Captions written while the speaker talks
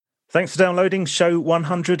Thanks for downloading show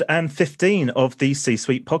 115 of the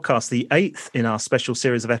C-Suite podcast, the 8th in our special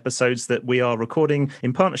series of episodes that we are recording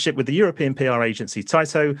in partnership with the European PR agency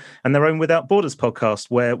Tyto and their own Without Borders podcast,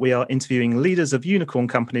 where we are interviewing leaders of unicorn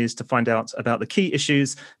companies to find out about the key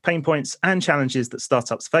issues, pain points and challenges that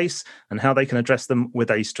startups face and how they can address them with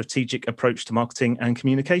a strategic approach to marketing and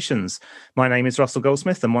communications. My name is Russell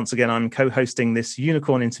Goldsmith, and once again, I'm co-hosting this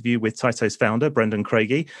unicorn interview with Tyto's founder, Brendan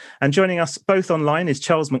Craigie. And joining us both online is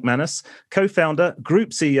Charles McManus, co-founder,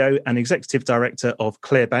 group CEO and executive director of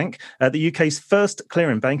ClearBank, the UK's first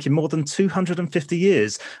clearing bank in more than 250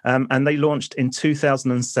 years. And they launched in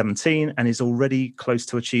 2017 and is already close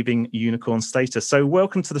to achieving unicorn status. So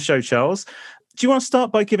welcome to the show, Charles. Do you want to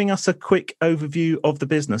start by giving us a quick overview of the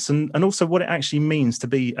business and also what it actually means to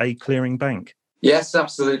be a clearing bank? Yes,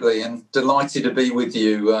 absolutely. And delighted to be with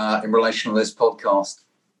you in relation to this podcast.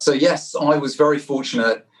 So yes, I was very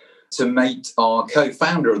fortunate to meet our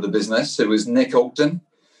co-founder of the business, who is Nick Ogden.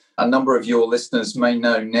 A number of your listeners may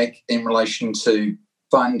know Nick in relation to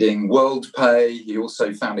founding WorldPay. He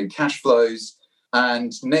also founded Cashflows.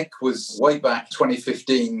 And Nick was way back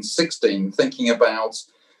 2015-16 thinking about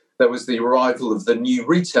there was the arrival of the new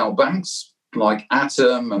retail banks like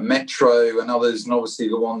Atom and Metro and others, and obviously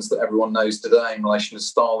the ones that everyone knows today in relation to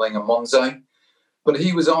Starling and Monzo. But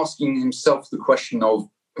he was asking himself the question of,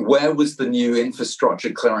 where was the new infrastructure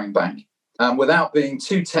clearing bank? Without being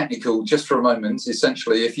too technical, just for a moment,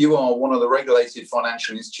 essentially, if you are one of the regulated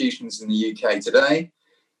financial institutions in the UK today,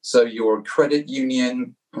 so you're a credit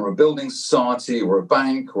union or a building society or a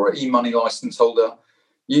bank or an e-money license holder,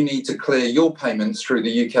 you need to clear your payments through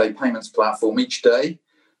the UK payments platform each day.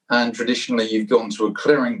 And traditionally, you've gone to a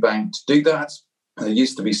clearing bank to do that. There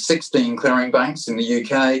used to be 16 clearing banks in the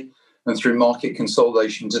UK. And through market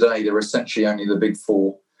consolidation today, they're essentially only the big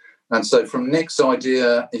four. And so from Nick's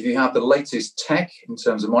idea, if you have the latest tech in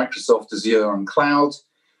terms of Microsoft Azure and cloud,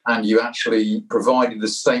 and you actually provided the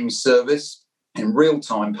same service in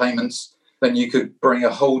real-time payments, then you could bring a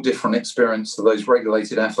whole different experience to those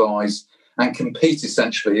regulated FIs and compete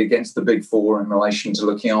essentially against the big four in relation to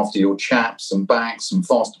looking after your chaps and backs and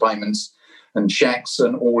faster payments and checks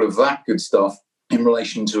and all of that good stuff in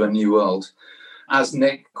relation to a new world. As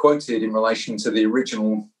Nick quoted in relation to the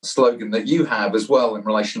original slogan that you have as well in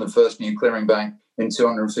relation to the first new clearing bank in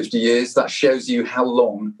 250 years, that shows you how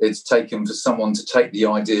long it's taken for someone to take the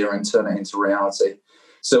idea and turn it into reality.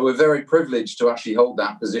 So we're very privileged to actually hold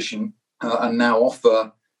that position and now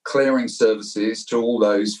offer clearing services to all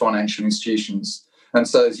those financial institutions. And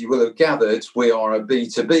so as you will have gathered, we are a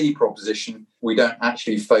B2B proposition. We don't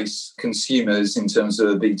actually face consumers in terms of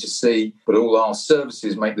a B2C, but all our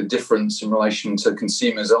services make the difference in relation to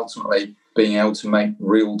consumers ultimately being able to make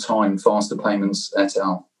real-time faster payments et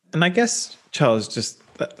al. And I guess, Charles, just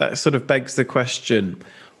that sort of begs the question,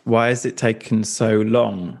 why has it taken so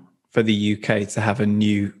long for the UK to have a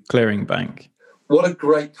new clearing bank? What a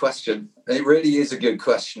great question. It really is a good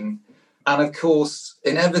question. And of course,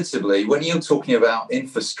 inevitably, when you're talking about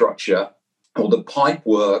infrastructure or the pipe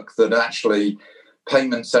work that actually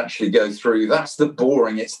payments actually go through, that's the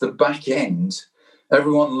boring, it's the back end.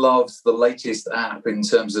 Everyone loves the latest app in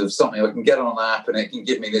terms of something I can get on an app and it can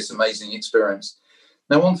give me this amazing experience.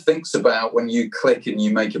 No one thinks about when you click and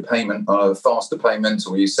you make a payment, a faster payment,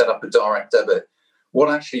 or you set up a direct debit,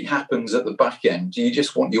 what actually happens at the back end. Do you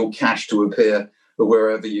just want your cash to appear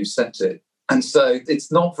wherever you've sent it? And so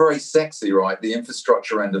it's not very sexy, right, the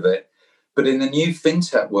infrastructure end of it. But in the new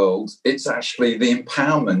fintech world, it's actually the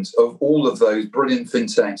empowerment of all of those brilliant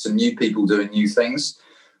fintechs and new people doing new things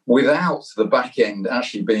without the back end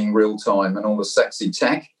actually being real time and all the sexy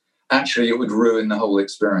tech. Actually, it would ruin the whole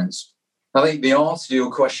experience. I think the answer to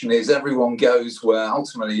your question is everyone goes where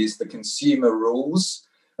ultimately is the consumer rules,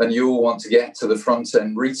 and you all want to get to the front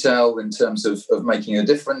end retail in terms of making a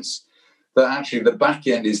difference. But actually the back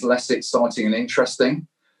end is less exciting and interesting,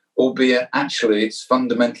 albeit actually it's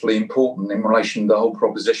fundamentally important in relation to the whole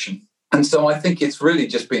proposition. And so I think it's really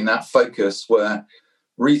just been that focus where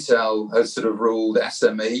retail has sort of ruled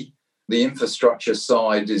SME. The infrastructure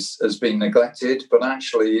side has been neglected, but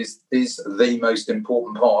actually is the most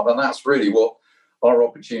important part. And that's really what our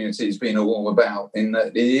opportunity has been all about, in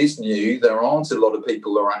that it is new. There aren't a lot of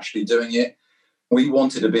people who are actually doing it. We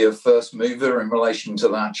wanted to be a first mover in relation to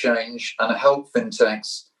that change and help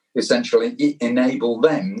fintechs essentially enable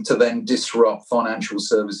them to then disrupt financial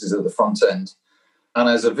services at the front end. And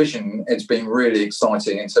as a vision, it's been really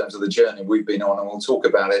exciting in terms of the journey we've been on, and we'll talk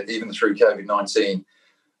about it even through COVID-19,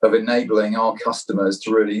 of enabling our customers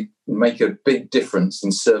to really make a big difference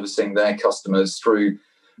in servicing their customers through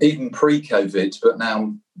even pre-COVID, but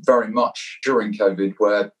now very much during COVID,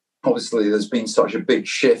 where Obviously, there's been such a big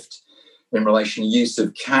shift in relation to use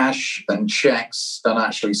of cash and checks and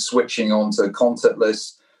actually switching onto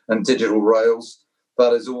contactless and digital rails.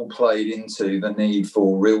 That has all played into the need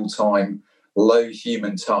for real-time, low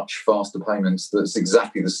human touch, faster payments. That's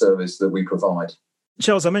exactly the service that we provide.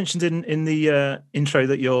 Charles, I mentioned in the intro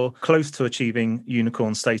that you're close to achieving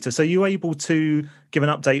unicorn status. Are you able to give an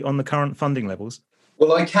update on the current funding levels?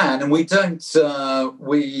 Well, I can, and we don't.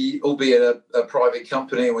 Albeit a private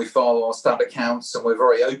company, and we file our stat accounts, and we're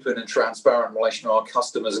very open and transparent in relation to our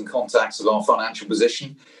customers and contacts of our financial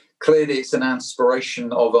position. Clearly, it's an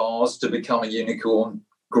aspiration of ours to become a unicorn,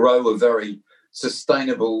 grow a very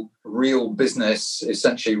sustainable, real business,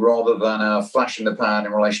 essentially, rather than a flash in the pan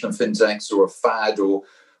in relation to fintechs or a fad or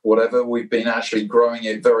whatever. We've been actually growing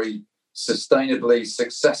it very sustainably,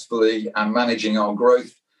 successfully, and managing our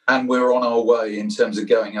growth. And we're on our way in terms of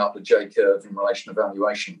going up the J-curve in relation to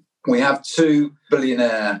valuation. We have 2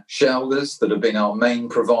 billionaire shareholders that have been our main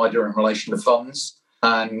provider in relation to funds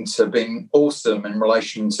and have been awesome in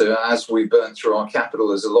relation to, as we burn through our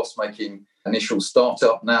capital as a loss-making initial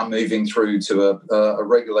startup, now moving through to a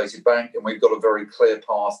regulated bank. And we've got a very clear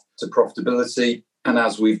path to profitability. And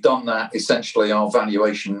as we've done that, essentially our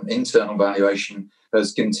valuation, internal valuation,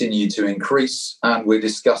 has continued to increase. And we're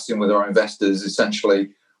discussing with our investors essentially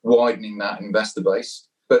widening that investor base.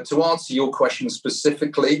 But to answer your question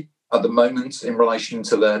specifically, at the moment, in relation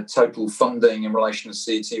to their total funding in relation to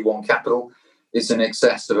CET1 capital, it's in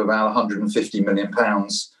excess of about £150 million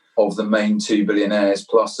of the main 2 billionaires,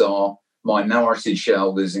 plus our minority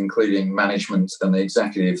shareholders, including management and the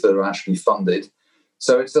executive, that are actually funded.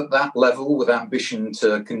 So it's at that level with ambition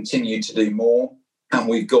to continue to do more. And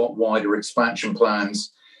we've got wider expansion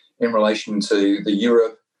plans in relation to the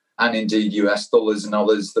Europe and indeed US dollars and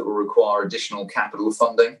others that will require additional capital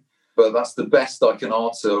funding. But that's the best I can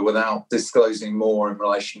answer without disclosing more in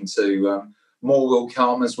relation to more will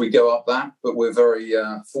come as we go up that. But we're very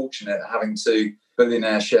fortunate having 2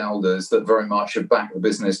 billionaire shareholders that very much have backed the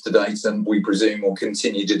business to date, and we presume will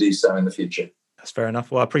continue to do so in the future. That's fair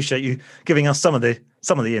enough. Well, I appreciate you giving us some of the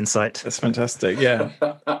insight. That's fantastic. Yeah.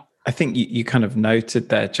 I think you kind of noted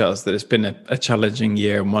there, Charles, that it's been a challenging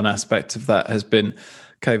year, and one aspect of that has been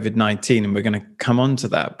COVID-19, and we're going to come on to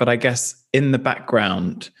that. But I guess in the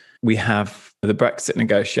background, we have the Brexit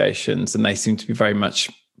negotiations, and they seem to be very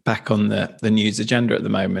much back on the news agenda at the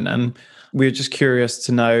moment. And we're just curious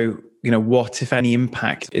to know, what, if any,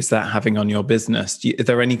 impact is that having on your business? Are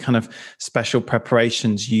there any kind of special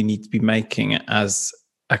preparations you need to be making as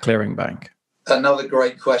a clearing bank? Another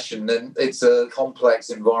great question. And it's a complex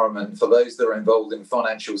environment for those that are involved in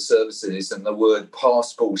financial services, and the word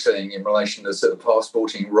passporting in relation to sort of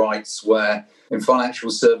passporting rights, where in financial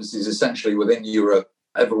services, essentially within Europe,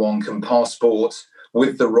 everyone can passport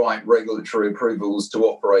with the right regulatory approvals to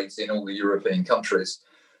operate in all the European countries.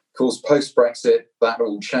 Of course, post-Brexit, that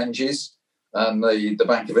all changes. And the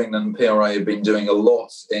Bank of England and PRA have been doing a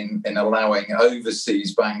lot in allowing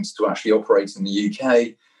overseas banks to actually operate in the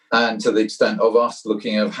UK. And to the extent of us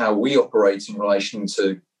looking at how we operate in relation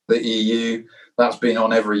to the EU, that's been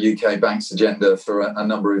on every UK bank's agenda for a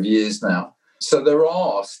number of years now. So there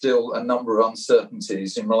are still a number of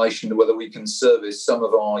uncertainties in relation to whether we can service some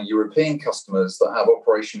of our European customers that have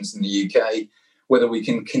operations in the UK, whether we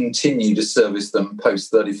can continue to service them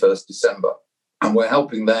post 31st December. And we're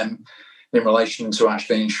helping them in relation to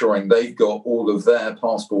actually ensuring they've got all of their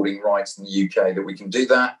passporting rights in the UK, that we can do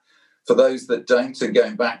that. For those that don't, are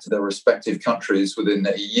going back to their respective countries within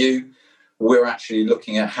the EU, we're actually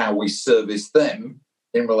looking at how we service them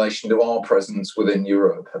in relation to our presence within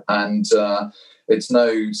Europe. And it's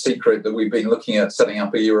no secret that we've been looking at setting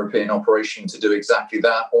up a European operation to do exactly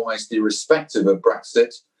that, almost irrespective of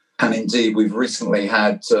Brexit. And indeed, we've recently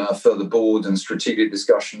had further board and strategic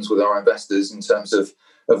discussions with our investors in terms of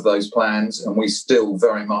those plans. And we still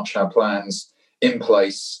very much have plans in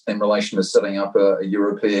place in relation to setting up a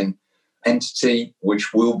European entity,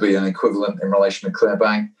 which will be an equivalent in relation to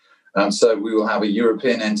ClearBank. And so we will have a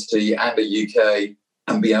European entity and a UK,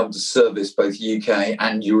 and be able to service both UK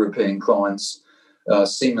and European clients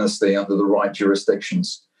seamlessly under the right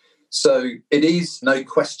jurisdictions. So it is no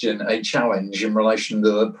question a challenge in relation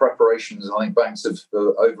to the preparations. I think banks have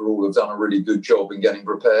overall have done a really good job in getting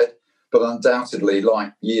prepared. But undoubtedly,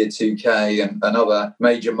 like year 2K and other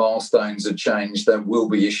major milestones have changed, there will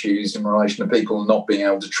be issues in relation to people not being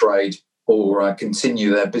able to trade or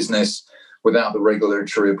continue their business without the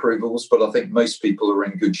regulatory approvals. But I think most people are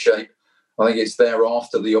in good shape. I think it's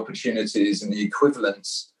thereafter the opportunities and the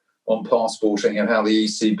equivalence on passporting and how the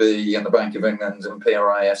ECB and the Bank of England and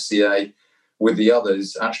PRA, FCA with the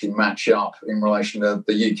others actually match up in relation to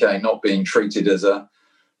the UK not being treated as a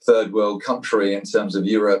third world country in terms of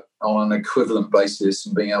Europe on an equivalent basis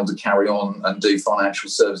and being able to carry on and do financial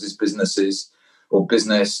services business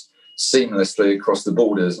seamlessly across the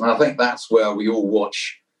borders. And I think that's where we all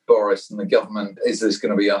watch Boris and the government. Is this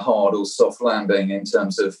going to be a hard or soft landing in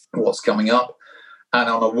terms of what's coming up? And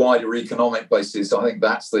on a wider economic basis, I think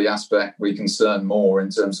that's the aspect we concern more in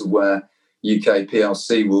terms of where UK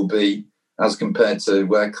PLC will be as compared to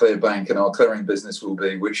where ClearBank and our clearing business will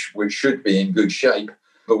be, which should be in good shape.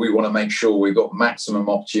 But we want to make sure we've got maximum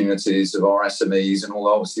opportunities of our SMEs and all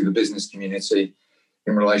obviously the business community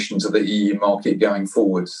in relation to the EU market going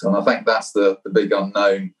forwards. And I think that's the big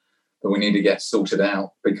unknown that we need to get sorted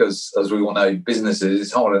out, because as we all know, businesses,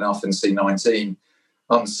 it's hard enough in C19.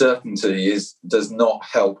 Uncertainty does not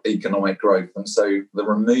help economic growth. And so the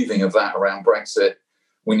removing of that around Brexit,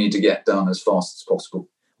 we need to get done as fast as possible.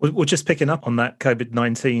 Well, just picking up on that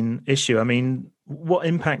COVID-19 issue, I mean, what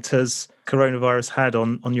impact has coronavirus had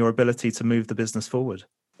on your ability to move the business forward?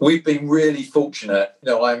 We've been really fortunate.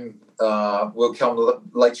 We'll come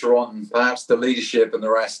later on, perhaps the leadership and the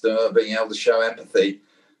rest being able to show empathy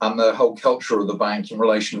and the whole culture of the bank in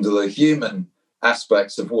relation to the human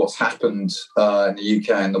aspects of what's happened in the UK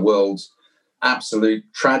and the world. Absolute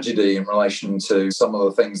tragedy in relation to some of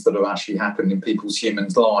the things that have actually happened in people's human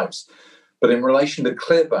lives. But in relation to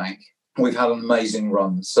ClearBank, we've had an amazing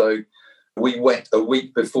run. So we went a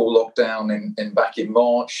week before lockdown back in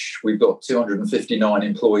March. We've got 259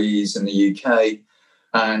 employees in the UK,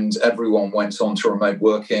 and everyone went on to remote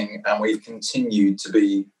working, and we've continued to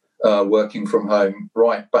be working from home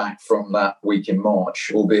right back from that week in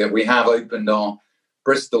March, albeit we have opened our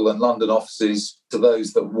Bristol and London offices to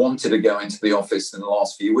those that wanted to go into the office in the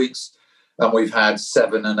last few weeks. And we've had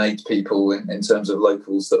 7 and 8 people in terms of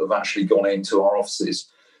locals that have actually gone into our offices.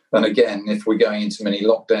 And again, if we're going into many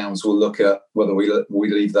lockdowns, we'll look at whether we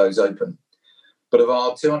leave those open. But of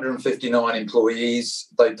our 259 employees,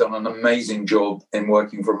 they've done an amazing job in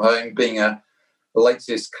working from home. Being a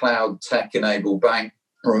latest cloud tech-enabled bank,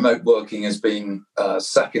 remote working has been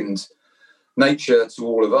second nature to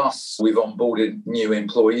all of us. We've onboarded new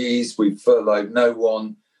employees. We've furloughed no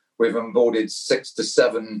one. We've onboarded 6 to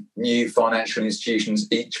 7 new financial institutions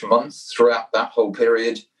each month throughout that whole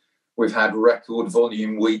period. We've had record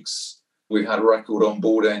volume weeks. We've had record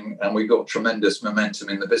onboarding, and we've got tremendous momentum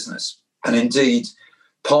in the business. And indeed,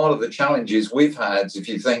 part of the challenges we've had, if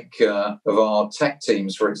you think of our tech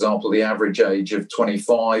teams, for example, the average age of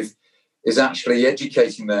 25, is actually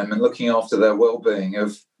educating them and looking after their well-being,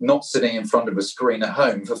 of not sitting in front of a screen at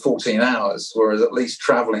home for 14 hours, whereas at least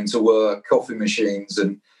travelling to work, coffee machines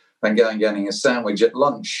and going getting a sandwich at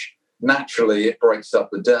lunch. Naturally, it breaks up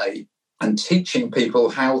the day. And teaching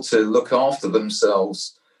people how to look after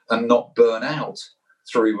themselves and not burn out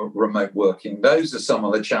through remote working. Those are some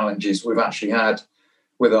of the challenges we've actually had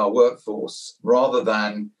with our workforce, rather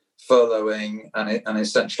than furloughing and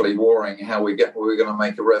essentially worrying how we're going to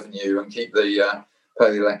make a revenue and keep pay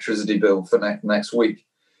the electricity bill for next week.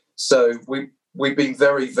 So we've been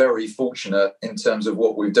very, very fortunate in terms of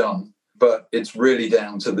what we've done, but it's really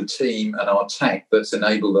down to the team and our tech that's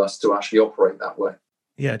enabled us to actually operate that way.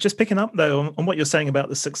 Yeah, just picking up though on what you're saying about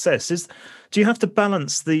the success, do you have to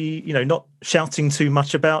balance the, not shouting too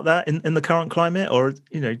much about that in the current climate, or,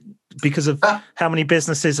 because of how many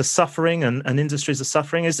businesses are suffering and industries are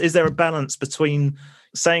suffering? Is there a balance between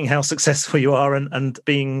saying how successful you are and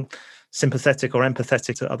being sympathetic or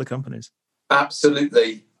empathetic to other companies?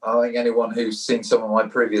 Absolutely. I think anyone who's seen some of my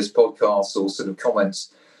previous podcasts or sort of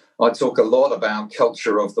comments, I talk a lot about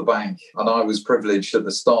culture of the bank, and I was privileged at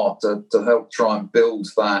the start to help try and build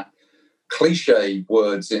that cliche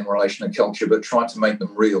words in relation to culture, but try to make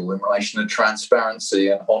them real in relation to transparency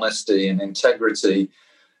and honesty and integrity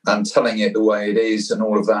and telling it the way it is and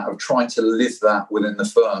all of that, of trying to live that within the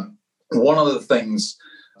firm. One of the things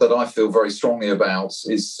that I feel very strongly about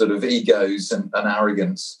is sort of egos and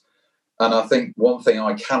arrogance. And I think one thing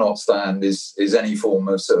I cannot stand is any form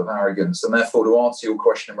of sort of arrogance. And therefore, to answer your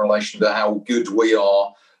question in relation to how good we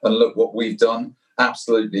are and look what we've done,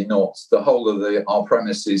 absolutely not. The whole of our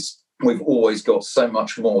premise is we've always got so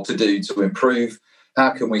much more to do to improve.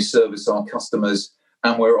 How can we service our customers?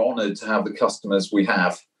 And we're honoured to have the customers we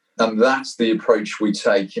have. And that's the approach we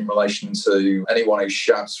take in relation to anyone who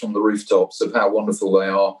shouts from the rooftops of how wonderful they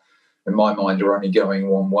are, in my mind, are only going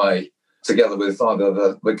one way, together with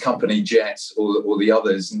either the company jet or the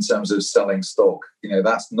others in terms of selling stock.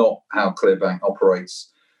 That's not how ClearBank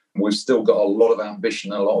operates. We've still got a lot of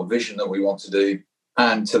ambition and a lot of vision that we want to do.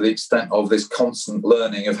 And to the extent of this constant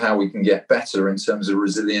learning of how we can get better in terms of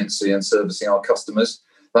resiliency and servicing our customers,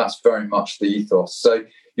 that's very much the ethos. So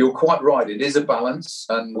you're quite right. It is a balance,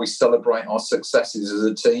 and we celebrate our successes as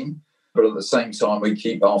a team. But at the same time, we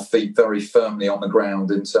keep our feet very firmly on the ground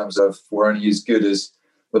in terms of we're only as good as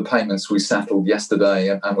the payments we settled yesterday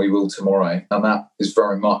and we will tomorrow. And that is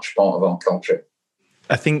very much part of our culture.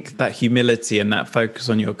 I think that humility and that focus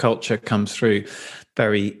on your culture comes through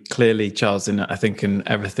very clearly, Charles, in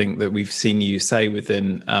everything that we've seen you say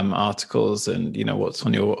within articles and, you know, what's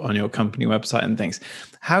on your company website and things.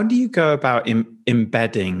 How do you go about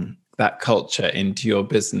embedding that culture into your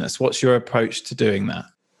business? What's your approach to doing that?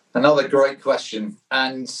 Another great question.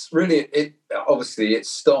 And really, it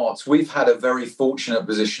starts. We've had a very fortunate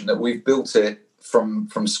position that we've built it from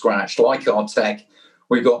scratch. Like our tech,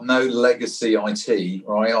 we've got no legacy IT,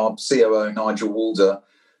 right? Our COO, Nigel Walder,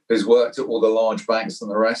 who's worked at all the large banks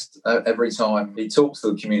and the rest, every time he talks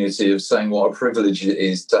to the community of saying what a privilege it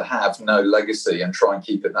is to have no legacy and try and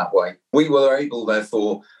keep it that way. We were able,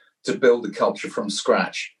 therefore, to build the culture from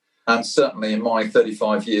scratch. And certainly in my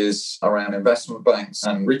 35 years around investment banks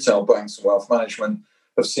and retail banks and wealth management,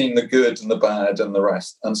 have seen the good and the bad and the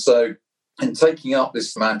rest. And so in taking up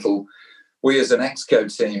this mantle, we as an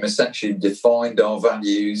Exco team essentially defined our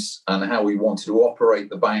values and how we wanted to operate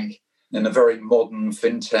the bank in a very modern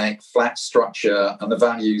fintech, flat structure, and the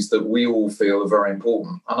values that we all feel are very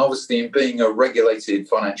important. And obviously in being a regulated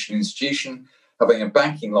financial institution, having a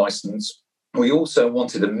banking license, we also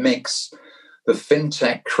wanted to mix the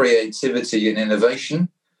fintech creativity and innovation,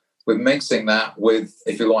 with mixing that with,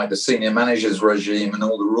 if you like, the senior managers regime and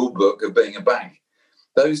all the rule book of being a bank.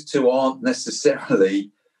 Those two aren't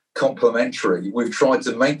necessarily complementary. We've tried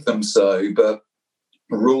to make them so, but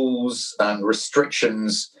rules and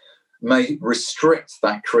restrictions may restrict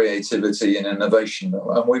that creativity and innovation.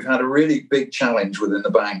 And we've had a really big challenge within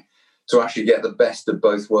the bank to actually get the best of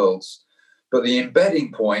both worlds. But the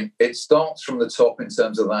embedding point, it starts from the top in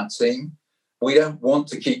terms of that team. We don't want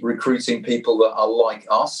to keep recruiting people that are like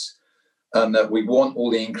us and that we want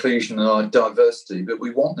all the inclusion and our diversity, but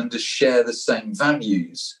we want them to share the same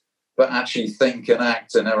values, but actually think and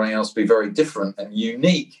act and everything else be very different and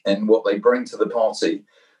unique in what they bring to the party,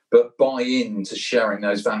 but buy into sharing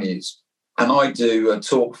those values. And I do a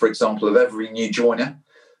talk, for example, of every new joiner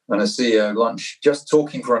and a CEO lunch, just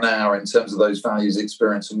talking for an hour in terms of those values,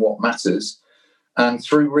 experience and what matters. And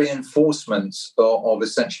through reinforcement of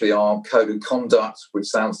essentially our code of conduct, which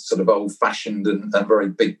sounds sort of old-fashioned and very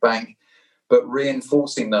big bang, but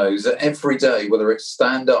reinforcing those every day, whether it's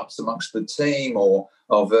stand-ups amongst the team or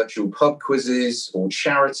our virtual pub quizzes or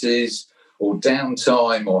charities or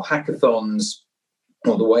downtime or hackathons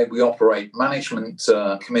or the way we operate management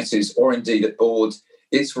committees or indeed at board,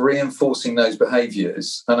 it's reinforcing those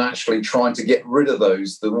behaviours and actually trying to get rid of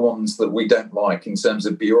those, the ones that we don't like in terms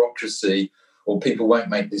of bureaucracy, or people won't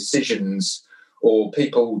make decisions, or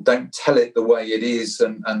people don't tell it the way it is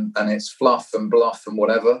and it's fluff and bluff and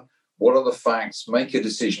whatever. What are the facts? Make a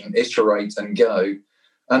decision, iterate and go.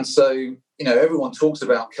 And so, you know, everyone talks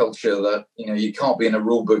about culture that, you know, you can't be in a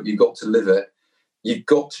rule book, you've got to live it. You've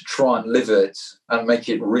got to try and live it and make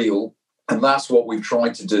it real. And that's what we've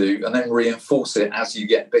tried to do, and then reinforce it as you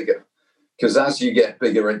get bigger. Because as you get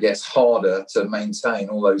bigger, it gets harder to maintain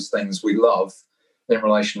all those things we love in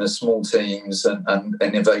relation to small teams and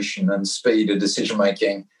innovation and speed of decision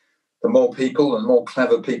making. The more people and more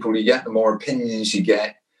clever people you get, the more opinions you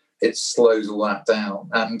get, it slows all that down.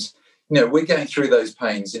 And, you know, we're going through those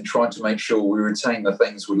pains in trying to make sure we retain the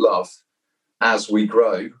things we love as we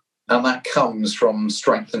grow. And that comes from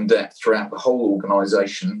strength and depth throughout the whole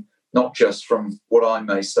organisation, not just from what I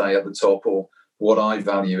may say at the top or what I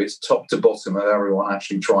value. It's top to bottom of everyone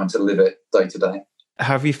actually trying to live it day to day.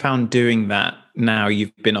 Have you found doing that now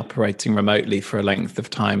you've been operating remotely for a length of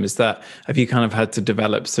time? Have you kind of had to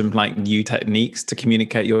develop some like new techniques to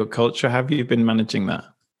communicate your culture? Have you been managing that?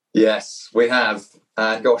 Yes, we have.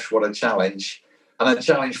 And gosh, what a challenge. And a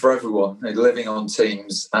challenge for everyone living on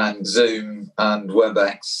Teams and Zoom and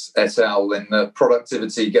WebEx et al. In the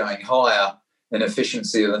productivity going higher in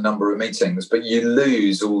efficiency of the number of meetings, but you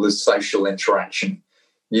lose all the social interaction.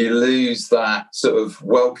 You lose that sort of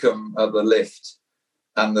welcome at the lift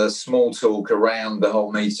and the small talk around the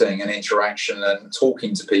whole meeting and interaction and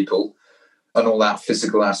talking to people and all that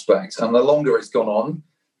physical aspect. And the longer it's gone on,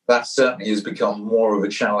 that certainly has become more of a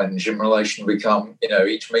challenge in relation to become, you know,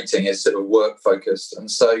 each meeting is sort of work focused.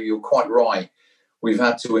 And so you're quite right. We've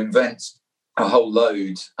had to invent a whole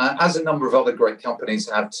load, as a number of other great companies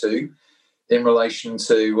have too, in relation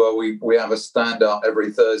to, well, we have a stand up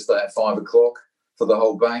every Thursday at 5 o'clock for the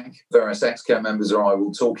whole bank. Various Exco members or I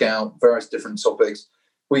will talk out various different topics.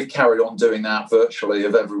 We've carried on doing that virtually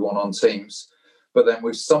of everyone on Teams. But then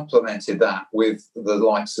we've supplemented that with the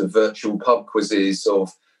likes of virtual pub quizzes,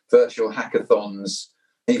 of virtual hackathons,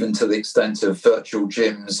 even to the extent of virtual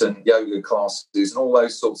gyms and yoga classes and all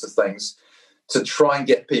those sorts of things to try and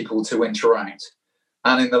get people to interact.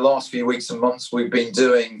 And in the last few weeks and months, we've been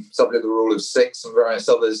doing, subject to the rule of six and various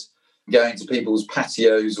others, going to people's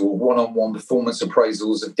patios or one-on-one performance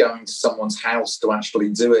appraisals of going to someone's house to actually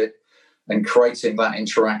do it and creating that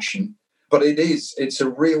interaction. But it's a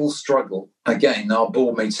real struggle. Again, our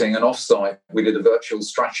board meeting and offsite, we did a virtual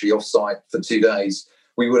strategy offsite for 2 days.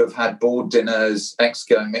 We would have had board dinners,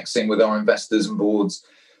 exco mixing with our investors and boards,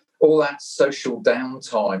 all that social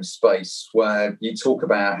downtime space where you talk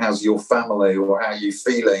about how's your family or how you're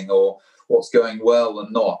feeling or what's going well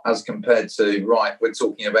and not, as compared to, right, we're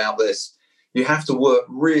talking about this. You have to work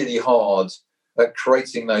really hard at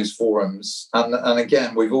creating those forums. And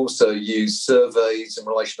again, we've also used surveys in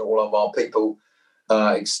relation to all of our people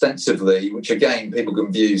extensively, which again, people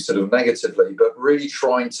can view sort of negatively, but really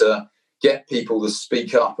trying to get people to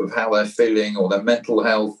speak up of how they're feeling or their mental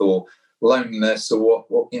health or loneliness or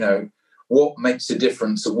what makes a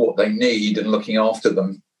difference of what they need and looking after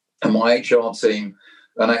them. And my HR team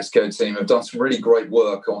and Exco team have done some really great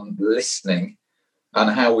work on listening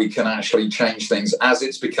and how we can actually change things as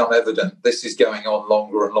it's become evident this is going on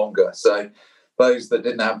longer and longer. So those that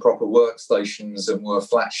didn't have proper workstations and were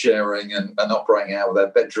flat sharing and operating out of their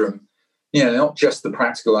bedroom, not just the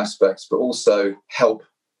practical aspects, but also help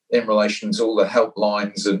in relation to all the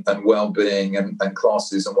helplines and well-being and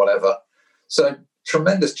classes and whatever. So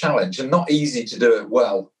tremendous challenge and not easy to do it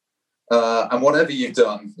well. And whatever you've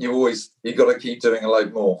done, you've got to keep doing a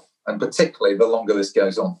load more. And particularly the longer this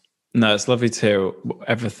goes on. No, it's lovely to hear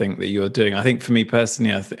everything that you're doing. I think for me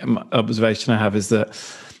personally, my observation I have is that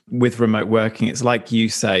with remote working, it's like you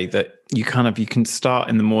say that you can start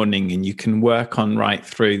in the morning and you can work on right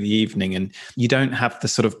through the evening, and you don't have the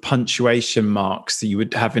sort of punctuation marks that you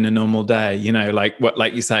would have in a normal day.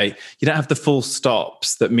 Like you say, you don't have the full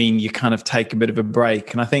stops that mean you kind of take a bit of a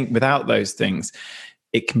break. And I think without those things,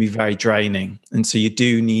 it can be very draining. And so you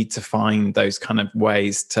do need to find those kind of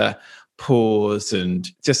ways to pause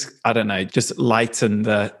and just lighten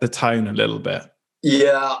the tone a little bit.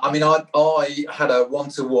 Yeah, I mean, I had a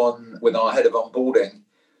one-to-one with our head of onboarding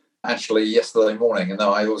actually yesterday morning, and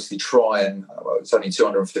I obviously try and, it's only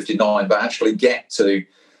 259, but actually get to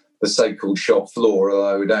the so-called shop floor,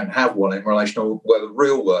 although we don't have one in relation to where the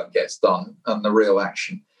real work gets done and the real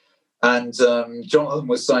action. And Jonathan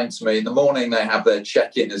was saying to me, in the morning they have their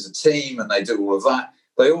check-in as a team and they do all of that.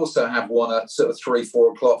 They also have one at sort of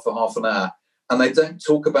 3-4 o'clock for half an hour, and they don't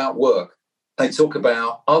talk about work. They talk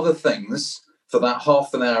about other things for that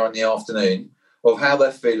half an hour in the afternoon of how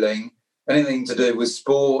they're feeling, anything to do with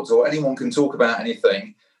sport, or anyone can talk about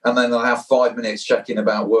anything, and then they'll have 5 minutes check-in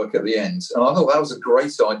about work at the end. And I thought that was a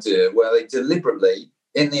great idea, where they deliberately,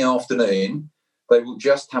 in the afternoon, they will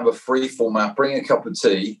just have a free format, bring a cup of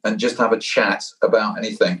tea, and just have a chat about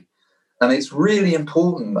anything. And it's really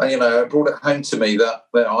important. It brought it home to me that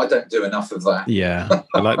I don't do enough of that. Yeah,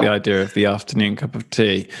 I like the idea of the afternoon cup of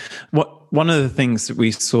tea. One of the things that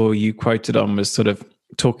we saw you quoted on was sort of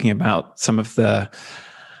talking about some of the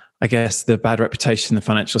bad reputation the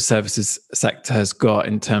financial services sector has got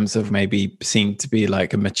in terms of maybe seen to be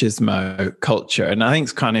like a machismo culture. And I think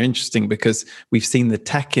it's kind of interesting because we've seen the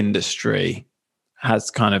tech industry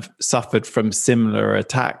has kind of suffered from similar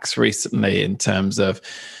attacks recently in terms of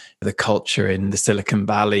the culture in the Silicon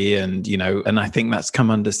Valley, and I think that's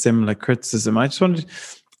come under similar criticism. I just wondered,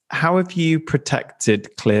 how have you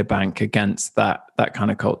protected ClearBank against that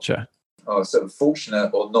kind of culture? Oh, so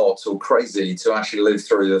fortunate or not, or crazy to actually live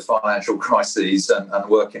through the financial crises and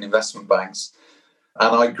work in investment banks.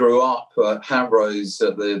 And I grew up at Hamrose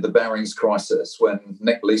at the Barings crisis when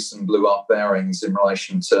Nick Leeson blew up Barings in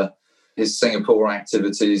relation to his Singapore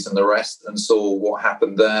activities and the rest, and saw what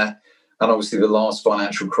happened there. And obviously the last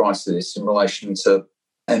financial crisis in relation to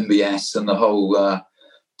MBS and the whole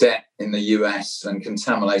debt in the US and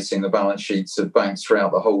contaminating the balance sheets of banks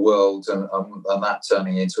throughout the whole world, and that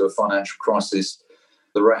turning into a financial crisis,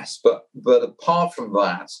 the rest. But apart from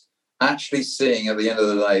that, actually seeing at the end of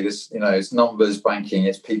the day, this, it's numbers, banking,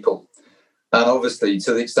 it's people. And obviously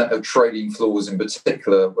to the extent of trading floors in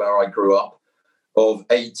particular, where I grew up, of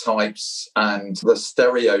A types and the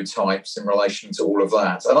stereotypes in relation to all of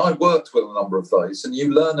that. And I worked with a number of those, and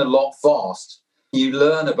you learn a lot fast. You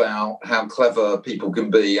learn about how clever people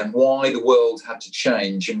can be and why the world had to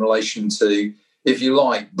change in relation to, if you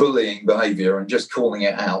like, bullying behaviour and just calling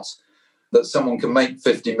it out. That someone can make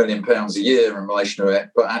 £50 million a year in relation to it,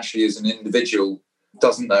 but actually as an individual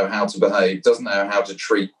doesn't know how to behave, doesn't know how to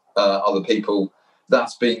treat other people.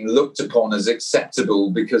 That's being looked upon as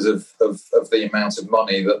acceptable because of the amount of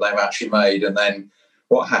money that they've actually made. And then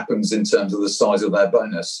what happens in terms of the size of their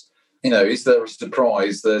bonus. Is there a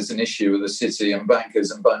surprise? There's an issue with the city and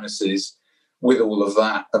bankers and bonuses with all of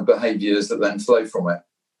that and behaviours that then flow from it.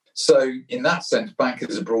 So in that sense,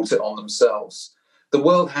 bankers have brought it on themselves. The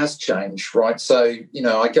world has changed, right? So,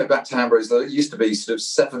 I go back to Hamburg. There used to be sort of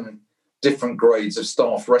 7 different grades of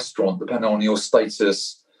staff restaurant, depending on your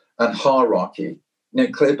status and hierarchy.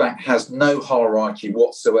 ClearBank has no hierarchy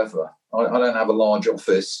whatsoever. I don't have a large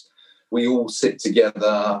office. We all sit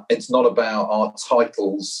together. It's not about our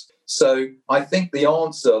titles. So I think the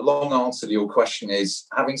long answer to your question is,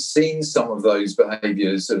 having seen some of those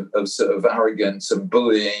behaviours of sort of arrogance and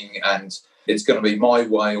bullying, and it's going to be my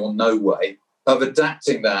way or no way, of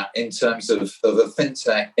adapting that in terms of a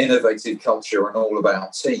fintech innovative culture and all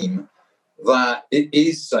about team, that it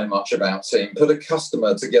is so much about team. Put a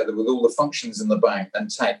customer together with all the functions in the bank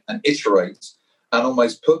and tech and iterate and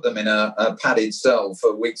almost put them in a padded cell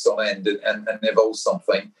for weeks on end and evolve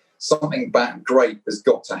something. Something back great has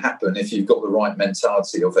got to happen if you've got the right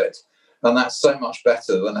mentality of it. And that's so much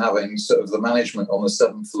better than having sort of the management on the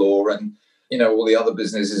 7th floor and, all the other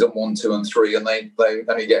businesses on 1, 2 and 3, and they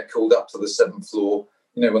only get called up to the 7th floor,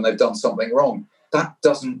 when they've done something wrong. That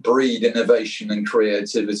doesn't breed innovation and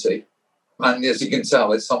creativity. And as you can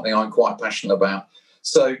tell, it's something I'm quite passionate about.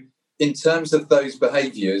 So in terms of those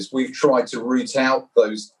behaviours, we've tried to root out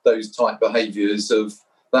those type behaviours of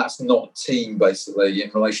that's not team, basically,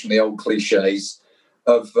 in relation to the old cliches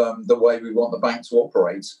of the way we want the bank to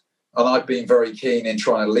operate. And I've been very keen in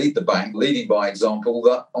trying to lead the bank, leading by example,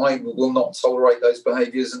 that I will not tolerate those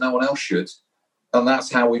behaviours and no one else should. And that's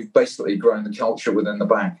how we've basically grown the culture within the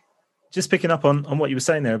bank. Just picking up on what you were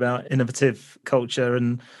saying there about innovative culture,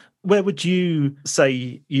 and where would you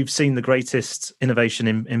say you've seen the greatest innovation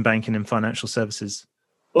in banking and financial services?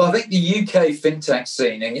 Well, I think the UK fintech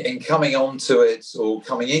scene in coming onto it or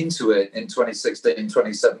coming into it in 2016,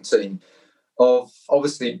 2017, of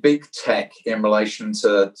obviously big tech in relation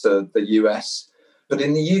to the US. But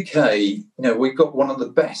in the UK, we've got one of the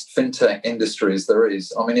best fintech industries there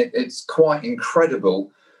is. I mean, it's quite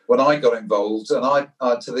incredible. When I got involved, and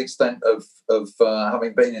I to the extent of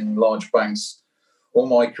having been in large banks all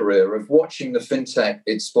my career, of watching the fintech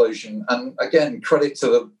explosion, and again, credit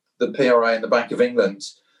to the PRA and the Bank of England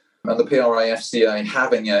and the PRA FCA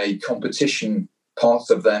having a competition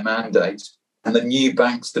part of their mandate, and the new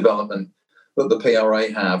banks development that the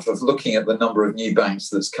PRA have of looking at the number of new banks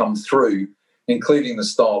that's come through, including the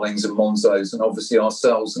Starlings and Monzos and obviously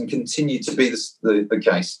ourselves, and continue to be the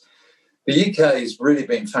case. The UK has really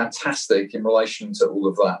been fantastic in relation to all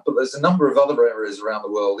of that, but there's a number of other areas around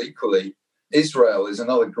the world equally. Israel is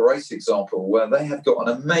another great example where they have got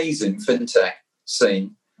an amazing fintech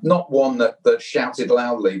scene, not one that shouted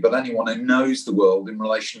loudly, but anyone who knows the world in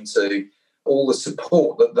relation to all the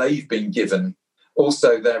support that they've been given.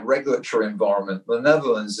 Also, their regulatory environment. The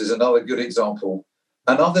Netherlands is another good example.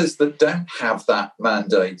 And others that don't have that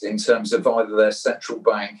mandate in terms of either their central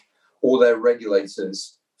bank or their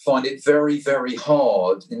regulators find it very, very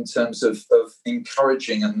hard in terms of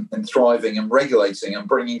encouraging and thriving and regulating and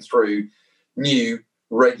bringing through new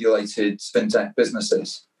regulated fintech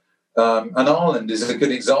businesses. And Ireland is a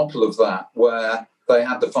good example of that, where they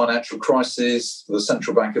had the financial crisis. The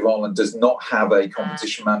Central Bank of Ireland does not have a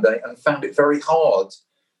competition mandate and found it very hard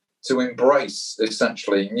to embrace,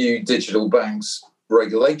 essentially, new digital banks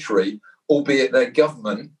regulatory, albeit their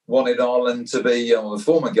government wanted Ireland to be, or the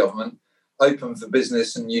former government, open for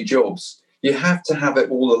business and new jobs. You have to have it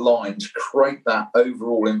all aligned to create that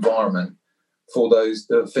overall environment for those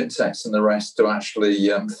fintechs and the rest to actually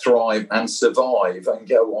thrive and survive and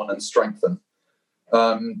go on and strengthen.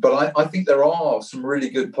 But I think there are some really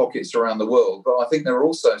good pockets around the world, but I think there are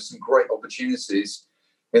also some great opportunities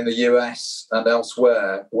in the US and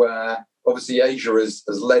elsewhere, where obviously Asia has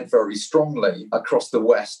led very strongly across the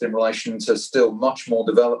West in relation to still much more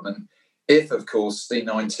development, if, of course,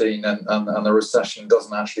 C-19 and the recession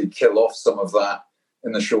doesn't actually kill off some of that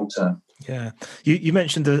in the short term. Yeah. You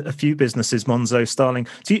mentioned a few businesses, Monzo, Starling.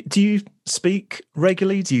 Do you speak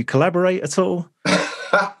regularly? Do you collaborate at all?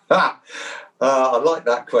 I like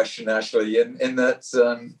that question, actually, in that,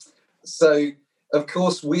 so, of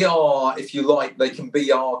course, we are, if you like, they can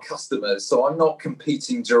be our customers. So I'm not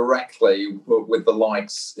competing directly with the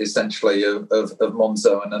likes, essentially, of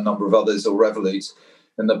Monzo and a number of others, or Revolut,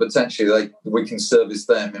 and that potentially we can service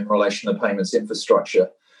them in relation to payments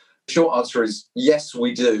infrastructure. Short answer is yes,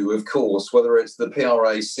 we do, of course, whether it's the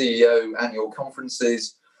PRA CEO annual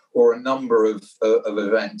conferences or a number of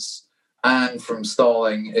events. And from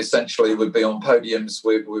Starling, essentially, would be on podiums.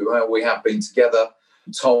 We have been together.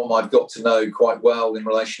 Tom, I've got to know quite well in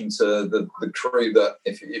relation to the crew that,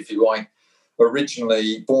 if you like,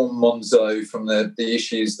 originally formed Monzo from the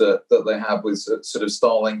issues that they have with sort of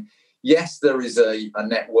Starling. Yes, there is a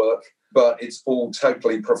network, but it's all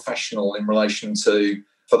totally professional in relation to,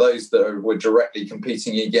 for those that were directly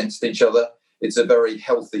competing against each other, it's a very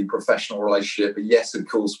healthy professional relationship. But yes, of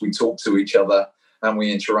course, we talk to each other and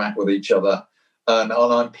we interact with each other. And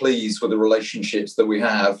I'm pleased with the relationships that we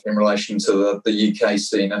have in relation to the UK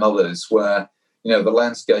scene and others where, the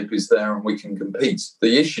landscape is there and we can compete.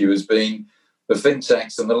 The issue has been the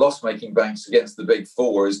fintechs and the loss-making banks against the big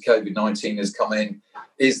four as COVID-19 has come in.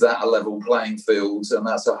 Is that a level playing field? And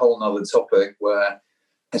that's a whole nother topic where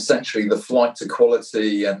essentially the flight to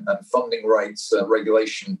quality and funding rates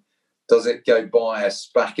regulation, does it go bias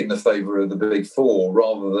back in the favour of the big four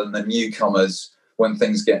rather than the newcomers when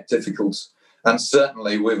things get difficult? And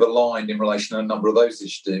certainly we've aligned in relation to a number of those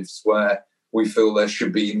initiatives where we feel there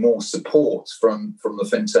should be more support from the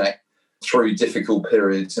fintech through difficult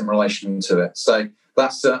periods in relation to it. So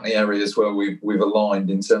that's certainly areas where we've aligned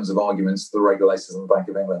in terms of arguments to the regulators and the Bank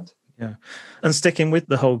of England. Yeah. And sticking with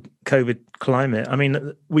the whole COVID climate, I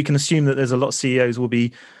mean, we can assume that there's a lot of CEOs will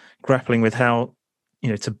be grappling with how,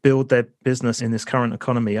 to build their business in this current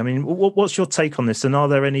economy. I mean, what's your take on this? And are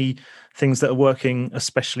there any things that are working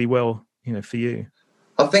especially well, for you?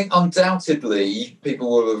 I think undoubtedly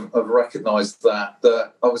people will have recognised that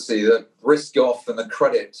obviously the risk off and the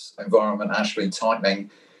credit environment actually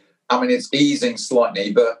tightening. I mean, it's easing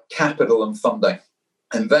slightly, but capital and funding.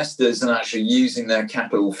 Investors and actually using their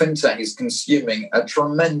capital. Fintech is consuming a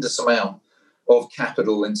tremendous amount of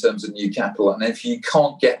capital in terms of new capital. And if you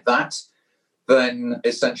can't get that, then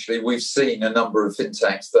essentially we've seen a number of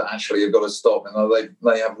fintechs that actually have got to stop and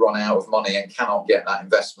they have run out of money and cannot get that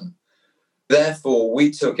investment. Therefore,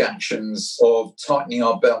 we took actions of tightening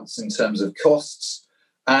our belts in terms of costs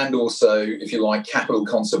and also, if you like, capital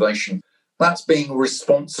conservation. That's being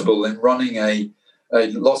responsible in running a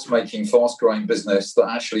loss-making, fast-growing business that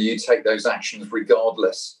actually you take those actions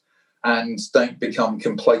regardless and don't become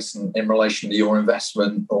complacent in relation to your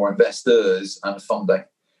investment or investors and funding.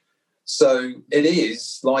 So it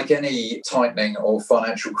is like any tightening or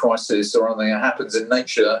financial crisis or anything that happens in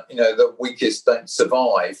nature, the weakest don't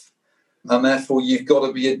survive. And therefore, you've got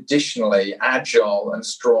to be additionally agile and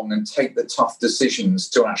strong and take the tough decisions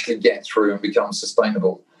to actually get through and become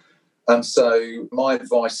sustainable. And so my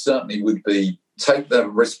advice certainly would be take the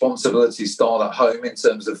responsibility, start at home in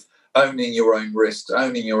terms of owning your own risks,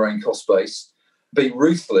 owning your own cost base, be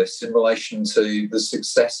ruthless in relation to the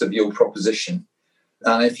success of your proposition.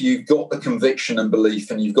 And if you've got the conviction and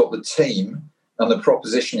belief and you've got the team, and the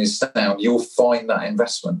proposition is sound, you'll find that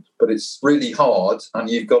investment. But it's really hard and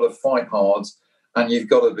you've got to fight hard and you've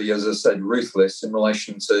got to be, as I said, ruthless in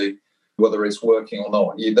relation to whether it's working or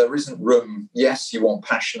not. There isn't room. Yes, you want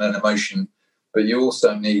passion and emotion, but you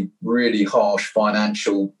also need really harsh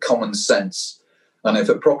financial common sense. And if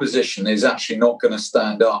a proposition is actually not going to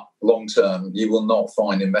stand up long term, you will not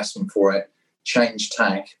find investment for it. Change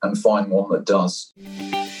tack and find one that does.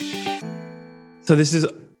 So this has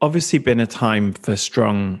obviously been a time for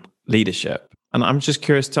strong leadership. And I'm just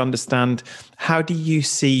curious to understand, how do you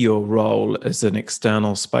see your role as an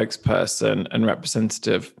external spokesperson and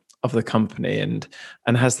representative of the company? And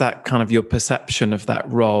has that kind of your perception of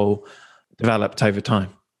that role developed over time?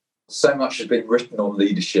 So much has been written on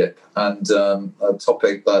leadership and a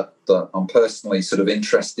topic that I'm personally sort of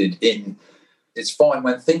interested in. It's fine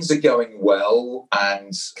when things are going well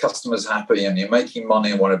and customers happy and you're making money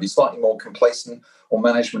and want to be slightly more complacent, or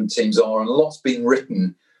management teams are, and a lot's been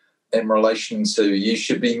written in relation to you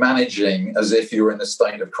should be managing as if you're in a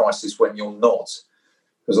state of crisis when you're not.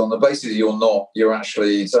 Because on the basis you're not,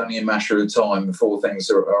 it's only a matter of time before things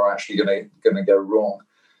are actually going to go wrong.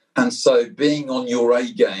 And so being on your A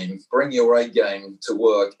game, bring your A game to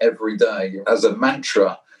work every day as a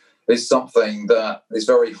mantra is something that is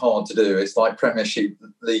very hard to do. It's like Premiership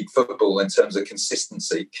League football in terms of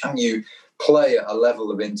consistency. Can you play at a level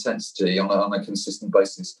of intensity on a consistent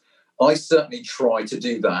basis? I certainly try to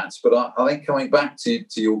do that. But I think coming back to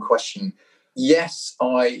your question, yes,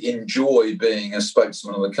 I enjoy being a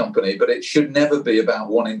spokesman of the company, but it should never be about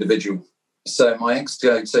one individual. So my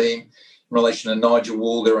ExCo team, in relation to Nigel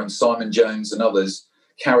Walder and Simon Jones and others,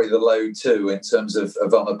 carry the load too in terms of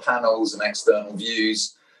other panels and external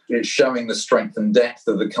views. It's showing the strength and depth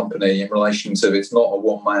of the company in relation to it's not a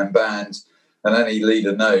one-man band, and any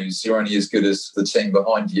leader knows you're only as good as the team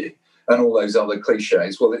behind you, and all those other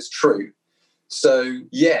cliches. Well, it's true. So,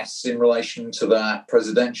 yes, in relation to that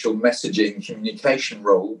presidential messaging communication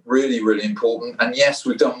role, really, really important. And yes,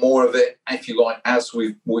 we've done more of it, if you like, as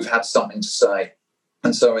we've had something to say.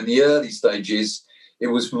 And so in the early stages, It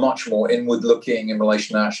was much more inward looking in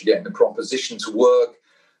relation to actually getting the proposition to work,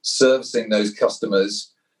 servicing those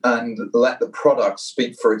customers, and let the product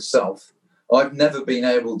speak for itself. I've never been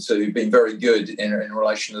able to be very good in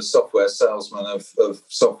relation to software salesman of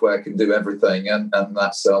software can do everything and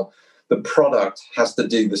that sell. The product has to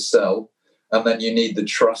do the sell, and then you need the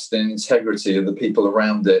trust and integrity of the people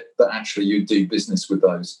around it that actually you do business with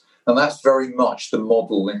those. And that's very much the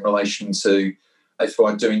model in relation to if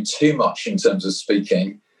I'm doing too much in terms of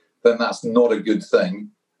speaking, then that's not a good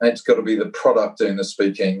thing. And it's got to be the product doing the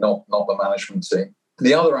speaking, not the management team.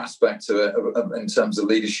 The other aspect to it in terms of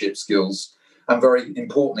leadership skills, and very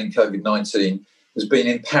important in COVID-19, has been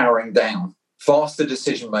empowering down, faster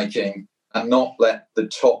decision-making, and not let the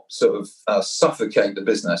top sort of suffocate the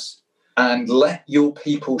business. And let your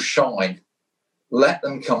people shine. Let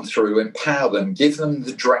them come through, empower them, give them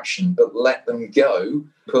the direction, but let them go,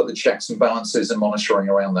 put the checks and balances and monitoring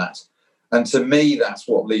around that. And to me, that's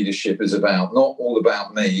what leadership is about. Not all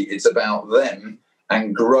about me. It's about them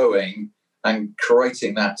and growing and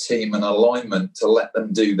creating that team and alignment to let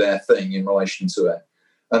them do their thing in relation to it.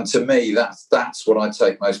 And to me, that's what I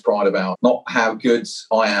take most pride about, not how good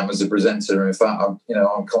I am as a presenter. In fact,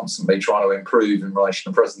 I'm constantly trying to improve in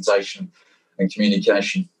relation to presentation and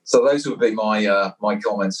communication. So those would be my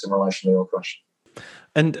comments in relation to your question.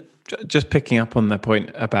 And just picking up on the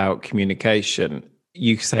point about communication,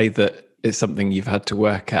 you say that it's something you've had to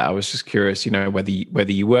work at. I was just curious, whether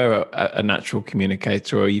you were a natural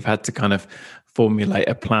communicator or you've had to kind of formulate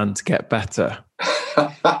a plan to get better.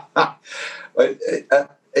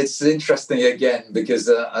 It's interesting again because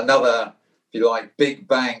another, if you like, big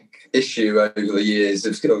bank issue over the years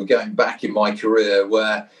of going back in my career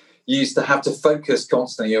where you used to have to focus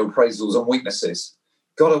constantly your appraisals on weaknesses.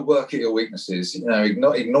 Got to work at your weaknesses,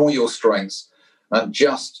 ignore your strengths and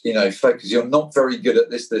just, focus. You're not very good at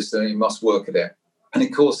this, and you must work at it. And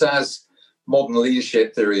of course, as modern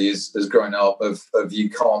leadership theory has grown up of you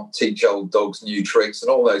can't teach old dogs new tricks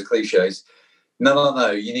and all those cliches.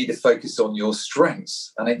 No. You need to focus on your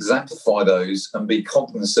strengths and exemplify those and be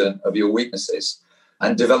cognizant of your weaknesses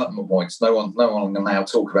and development points. No one can now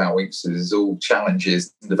talk about weaknesses. It's all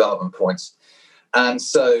challenges and development points. And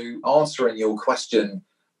so answering your question,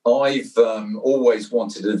 I've always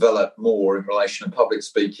wanted to develop more in relation to public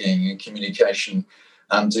speaking and communication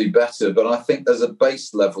and do better. But I think there's a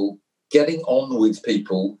base level, getting on with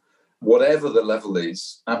people, whatever the level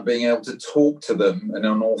is, and being able to talk to them in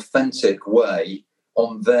an authentic way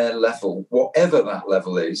on their level, whatever that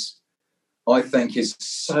level is, I think is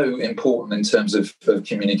so important in terms of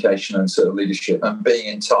communication and sort of leadership and being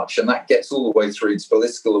in touch. And that gets all the way through to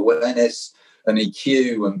political awareness and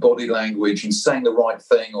EQ and body language and saying the right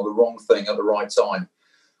thing or the wrong thing at the right time.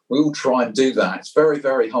 We all try and do that. It's very,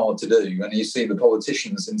 very hard to do. And you see the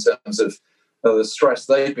politicians in terms of the stress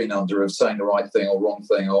they've been under of saying the right thing or wrong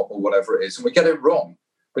thing or whatever it is. And we get it wrong.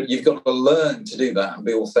 But you've got to learn to do that and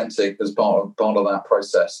be authentic as part of that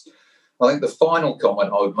process. I think the final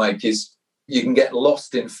comment I would make is you can get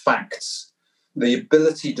lost in facts. The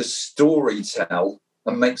ability to story tell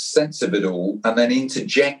and make sense of it all and then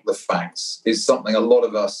interject the facts is something a lot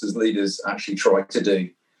of us as leaders actually try to do.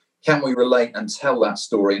 Can we relate and tell that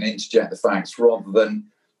story and interject the facts rather than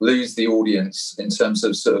lose the audience in terms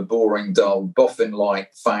of sort of boring, dull,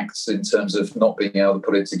 boffin-like facts in terms of not being able to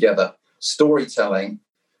put it together? Storytelling,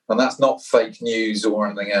 and that's not fake news or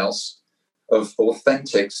anything else, of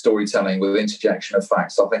authentic storytelling with interjection of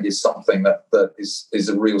facts, I think is something that is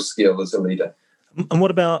a real skill as a leader. And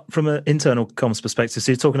what about from an internal comms perspective?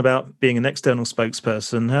 So you're talking about being an external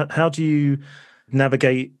spokesperson. How do you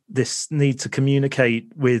navigate this need to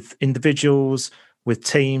communicate with individuals, with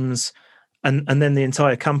teams, and then the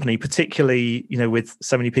entire company, particularly, with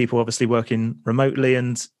so many people obviously working remotely?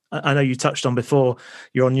 And I know you touched on before,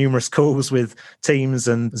 you're on numerous calls with Teams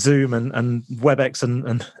and Zoom and WebEx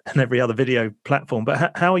and every other video platform.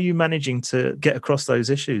 But how are you managing to get across those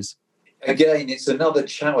issues? Again, it's another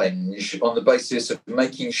challenge on the basis of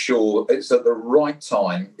making sure it's at the right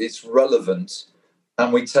time, it's relevant,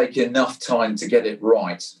 and we take enough time to get it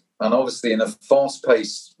right. And obviously in a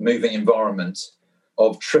fast-paced, moving environment,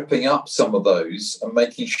 of tripping up some of those and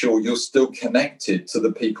making sure you're still connected to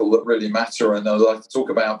the people that really matter. And as I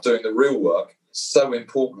talk about doing the real work, so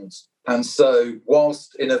important. And so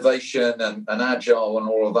whilst innovation and agile and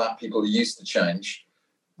all of that, people are used to change,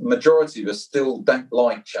 the majority of us still don't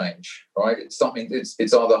like change, right? It's something, it's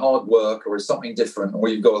either hard work or it's something different, or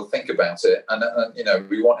you've got to think about it. And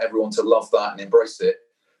we want everyone to love that and embrace it.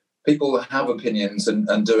 People have opinions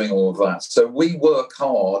and doing all of that. So we work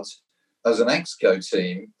hard as an ExCo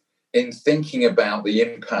team in thinking about the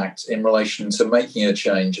impact in relation to making a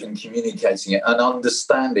change and communicating it and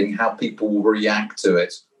understanding how people will react to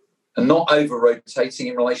it, and not over-rotating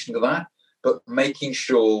in relation to that, but making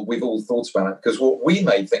sure we've all thought about it. Because what we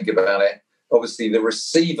may think about it, obviously the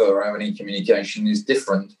receiver of any communication is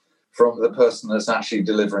different from the person that's actually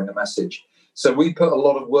delivering the message. So we put a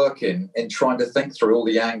lot of work in trying to think through all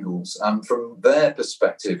the angles and from their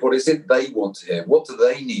perspective, what is it they want to hear? What do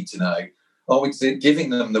they need to know? Are we giving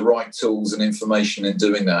them the right tools and information in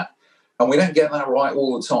doing that? And we don't get that right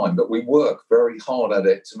all the time, but we work very hard at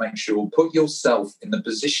it to make sure, put yourself in the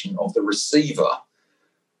position of the receiver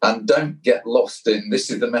and don't get lost in this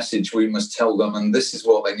is the message we must tell them and this is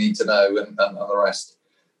what they need to know and the rest.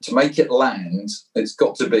 To make it land, it's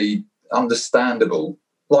got to be understandable,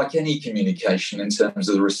 like any communication in terms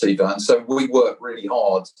of the receiver. And so we work really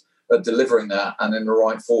hard at delivering that and in the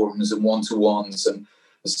right forums and one-to-ones and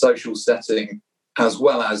the social setting, as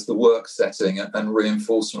well as the work setting and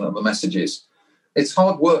reinforcement of the messages. It's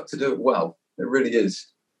hard work to do it well. It really is.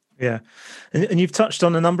 Yeah. And you've touched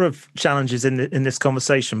on a number of challenges in this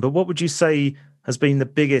conversation, but what would you say has been the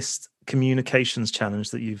biggest communications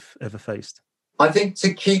challenge that you've ever faced? I think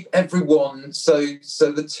to keep everyone, so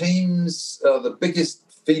the teams, the biggest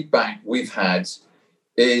feedback we've had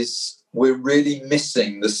is we're really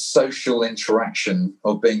missing the social interaction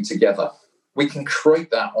of being together. We can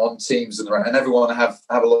create that on Teams and everyone have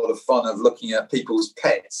a lot of fun of looking at people's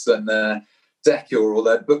pets and their decor or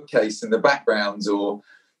their bookcase in the background or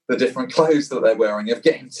the different clothes that they're wearing, of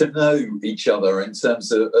getting to know each other in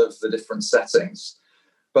terms of the different settings.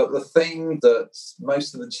 But the thing that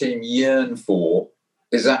most of the team yearn for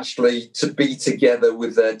is actually to be together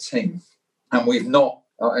with their team. And we've not,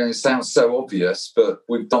 and it sounds so obvious, but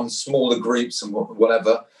we've done smaller groups and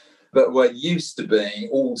whatever, but we're used to being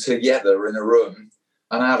all together in a room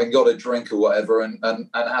and having got a drink or whatever and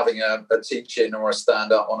having a teach-in or a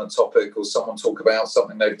stand-up on a topic or someone talk about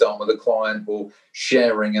something they've done with a client or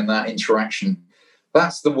sharing and that interaction.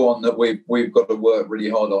 That's the one that we've got to work really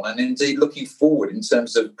hard on. And indeed, looking forward in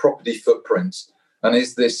terms of property footprint, and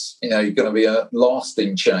is this, going to be a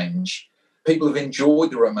lasting change? People have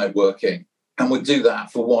enjoyed the remote working and would do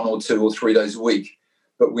that for 1 or 2 or 3 days a week.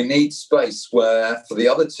 But we need space where for the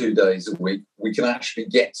other 2 days a week, we can actually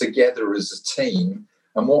get together as a team.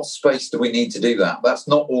 And what space do we need to do that? That's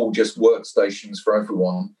not all just workstations for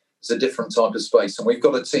everyone. It's a different type of space. And we've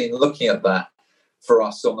got a team looking at that for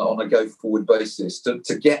us on a go-forward basis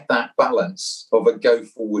to get that balance of a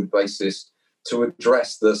go-forward basis to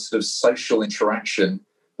address the sort of social interaction,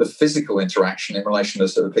 the physical interaction in relation to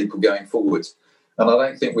sort of people going forward. And I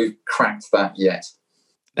don't think we've cracked that yet.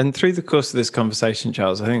 And through the course of this conversation,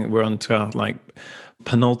 Charles, I think we're on to our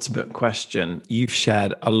penultimate question. You've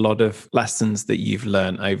shared a lot of lessons that you've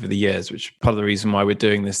learned over the years, which part of the reason why we're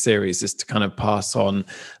doing this series is to kind of pass on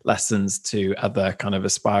lessons to other kind of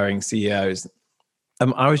aspiring CEOs.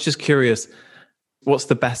 I was just curious, what's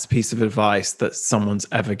the best piece of advice that someone's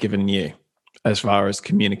ever given you as far as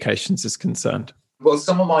communications is concerned? Well,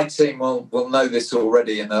 some of my team will know this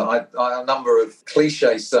already, and I a number of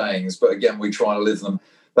cliche sayings, but again, we try to live them.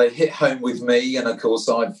 They hit home with me, and of course,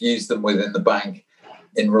 I've used them within the bank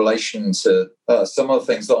in relation to some of the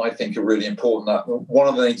things that I think are really important. One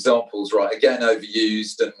of the examples, right, again,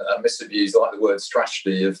 overused and misabused, like the word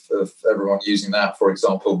strategy of everyone using that, for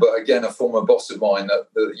example. But again, a former boss of mine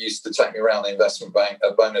that used to take me around the investment bank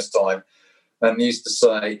at bonus time and used to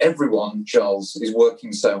say, everyone, Charles, is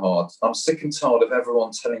working so hard. I'm sick and tired of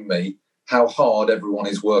everyone telling me how hard everyone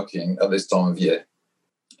is working at this time of year.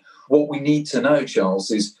 What we need to know,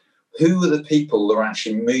 Charles, is who are the people that are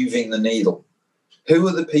actually moving the needle? Who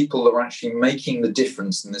are the people that are actually making the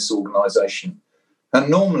difference in this organisation?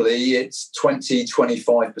 And normally it's 20,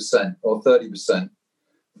 25% or 30%.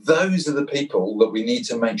 Those are the people that we need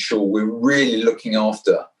to make sure we're really looking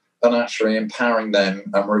after and actually empowering them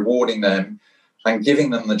and rewarding them and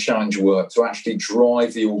giving them the challenge work to actually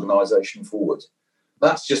drive the organisation forward.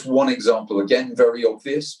 That's just one example. Again, very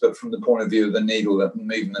obvious, but from the point of view of the needle,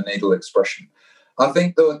 moving the needle expression. I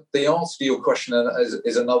think the answer to your question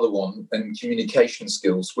is another one, in communication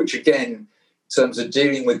skills, which again, in terms of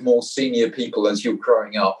dealing with more senior people as you're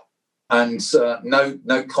growing up, and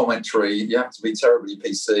no commentary. You have to be terribly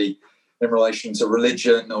PC in relation to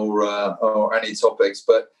religion or any topics.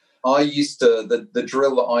 But I used to, the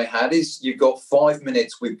drill that I had is you've got 5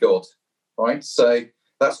 minutes with God, right? So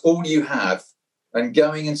that's all you have. And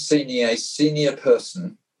going and seeing a senior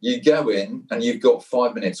person, you go in and you've got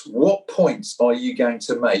 5 minutes. What points are you going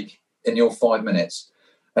to make in your 5 minutes?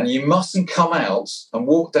 And you mustn't come out and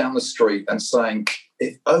walk down the street and saying,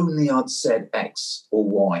 if only I'd said X or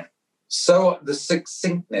Y. So the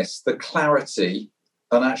succinctness, the clarity,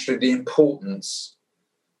 and actually the importance,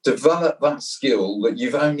 develop that skill that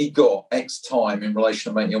you've only got X time in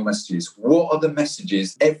relation to making your messages. What are the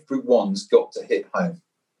messages everyone's got to hit home?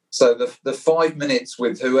 So the 5 minutes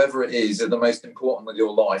with whoever it is are the most important with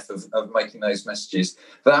your life of making those messages.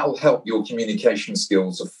 That will help your communication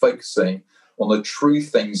skills of focusing on the true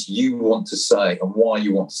things you want to say and why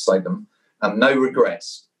you want to say them. And no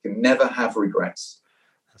regrets. You can never have regrets.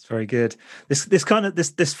 That's very good.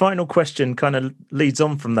 This final question kind of leads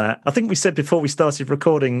on from that. I think we said before we started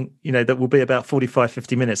recording, that will be about 45,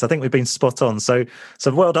 50 minutes. I think we've been spot on. So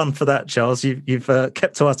well done for that, Charles. You've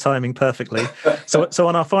kept to our timing perfectly. So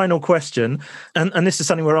on our final question, and this is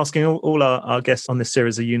something we're asking all our guests on this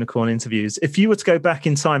series of unicorn interviews. If you were to go back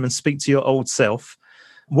in time and speak to your old self,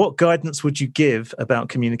 what guidance would you give about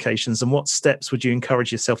communications, and what steps would you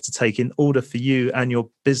encourage yourself to take in order for you and your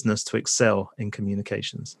business to excel in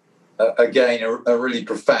communications? Again, a really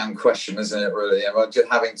profound question, isn't it, really? And just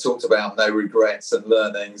having talked about no regrets and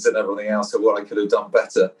learnings and everything else of what I could have done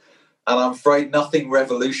better. And I'm afraid nothing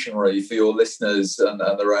revolutionary for your listeners and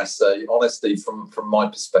the rest. So honesty from my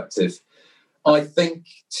perspective. I think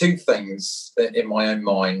two things in my own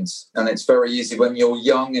mind, and it's very easy when you're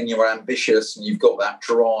young and you're ambitious and you've got that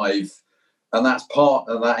drive, and that's part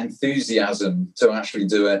of that enthusiasm to actually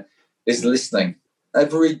do it, is listening.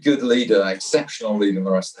 Every good leader, exceptional leader and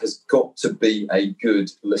the rest, has got to be a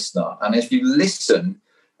good listener. And if you listen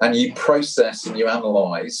and you process and you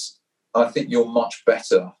analyse, I think you're much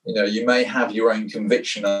better. You may have your own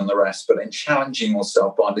conviction and the rest, but in challenging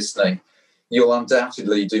yourself by listening, you'll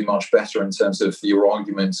undoubtedly do much better in terms of your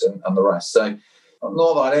arguments and the rest. So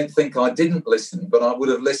not that I don't think I didn't listen, but I would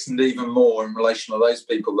have listened even more in relation to those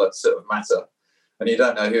people that sort of matter. And you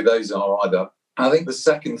don't know who those are either. I think the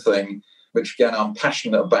second thing, which again I'm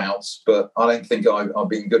passionate about, but I don't think I've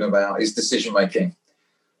been good about, is decision making.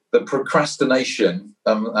 The procrastination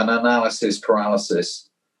and analysis paralysis.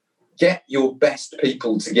 Get your best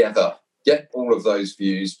people together, get all of those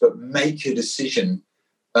views, but make a decision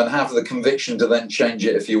and have the conviction to then change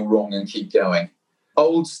it if you're wrong and keep going.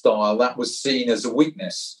 Old style, that was seen as a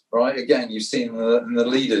weakness, right? Again, you've seen in the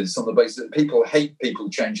leaders on the basis that people hate people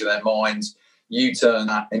changing their minds. You turn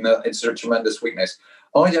that it's a tremendous weakness.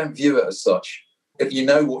 I don't view it as such. If you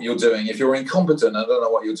know what you're doing, if you're incompetent, I don't know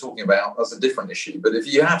what you're talking about, that's a different issue. But if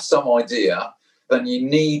you have some idea, then you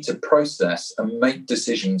need to process and make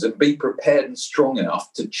decisions and be prepared and strong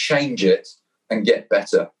enough to change it and get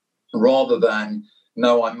better, rather than,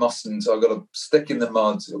 no, I mustn't. I've got to stick in the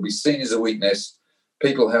mud. It'll be seen as a weakness.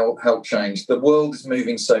 People help change. The world is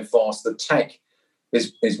moving so fast. The tech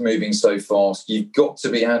is moving so fast. You've got to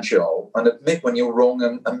be agile and admit when you're wrong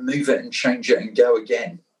and move it and change it and go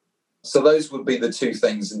again. So those would be the two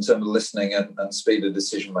things in terms of listening and speed of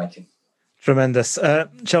decision making. Tremendous.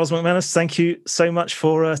 Charles McManus, thank you so much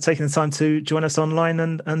for taking the time to join us online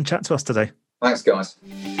and chat to us today. Thanks, guys.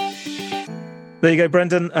 There you go,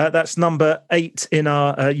 Brendan. That's number 8 in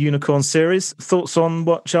our Unicorn series. Thoughts on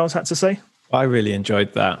what Charles had to say? I really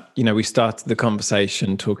enjoyed that. We started the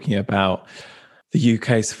conversation talking about the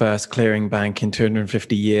UK's first clearing bank in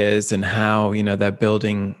 250 years and how, they're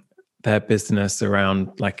building their business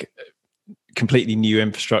around like completely new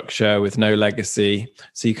infrastructure with no legacy.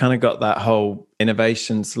 So you kind of got that whole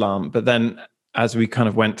innovation slant. But then as we kind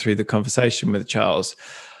of went through the conversation with Charles,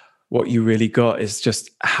 what you really got is just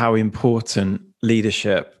how important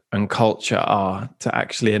leadership and culture are to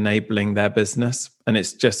actually enabling their business. And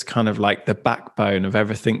it's just kind of like the backbone of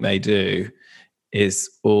everything they do is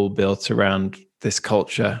all built around this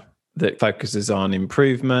culture that focuses on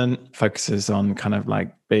improvement, focuses on kind of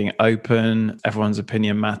like being open, everyone's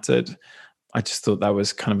opinion mattered. I just thought that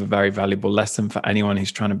was kind of a very valuable lesson for anyone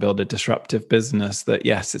who's trying to build a disruptive business, that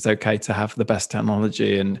yes, it's okay to have the best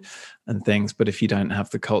technology and things, but if you don't have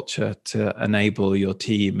the culture to enable your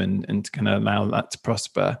team and to kind of allow that to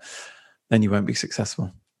prosper, then you won't be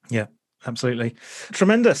successful. Yeah. Absolutely.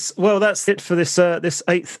 Tremendous. Well, that's it for this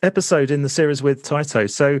 8th episode in the series with Tyto.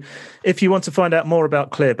 So if you want to find out more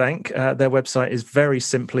about ClearBank, their website is very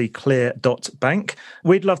simply clear.bank.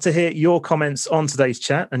 We'd love to hear your comments on today's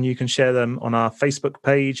chat, and you can share them on our Facebook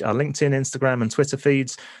page, our LinkedIn, Instagram, and Twitter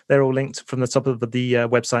feeds. They're all linked from the top of the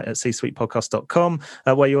website at csuitepodcast.com,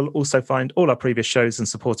 where you'll also find all our previous shows and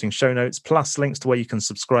supporting show notes, plus links to where you can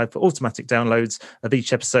subscribe for automatic downloads of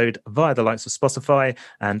each episode via the likes of Spotify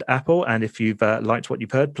and Apple. And if you've liked what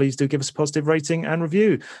you've heard, please do give us a positive rating and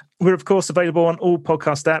review. We're, of course, available on all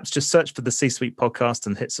podcast apps. Just search for the C-Suite Podcast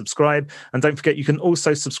and hit subscribe. And don't forget, you can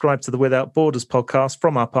also subscribe to the Without Borders podcast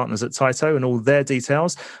from our partners at Tyto, and all their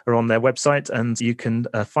details are on their website. And you can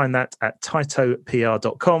find that at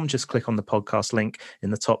tytopr.com. Just click on the podcast link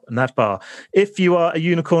in the top nav bar. If you are a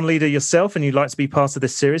unicorn leader yourself and you'd like to be part of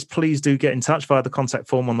this series, please do get in touch via the contact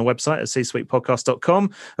form on the website at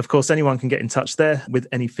csuitepodcast.com. Of course, anyone can get in touch there with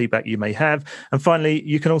any feedback you may have. And finally,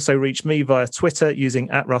 you can also reach me via Twitter using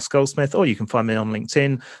 @Russ Goldsmith, or you can find me on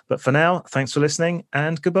LinkedIn. But for now, thanks for listening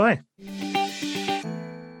and goodbye.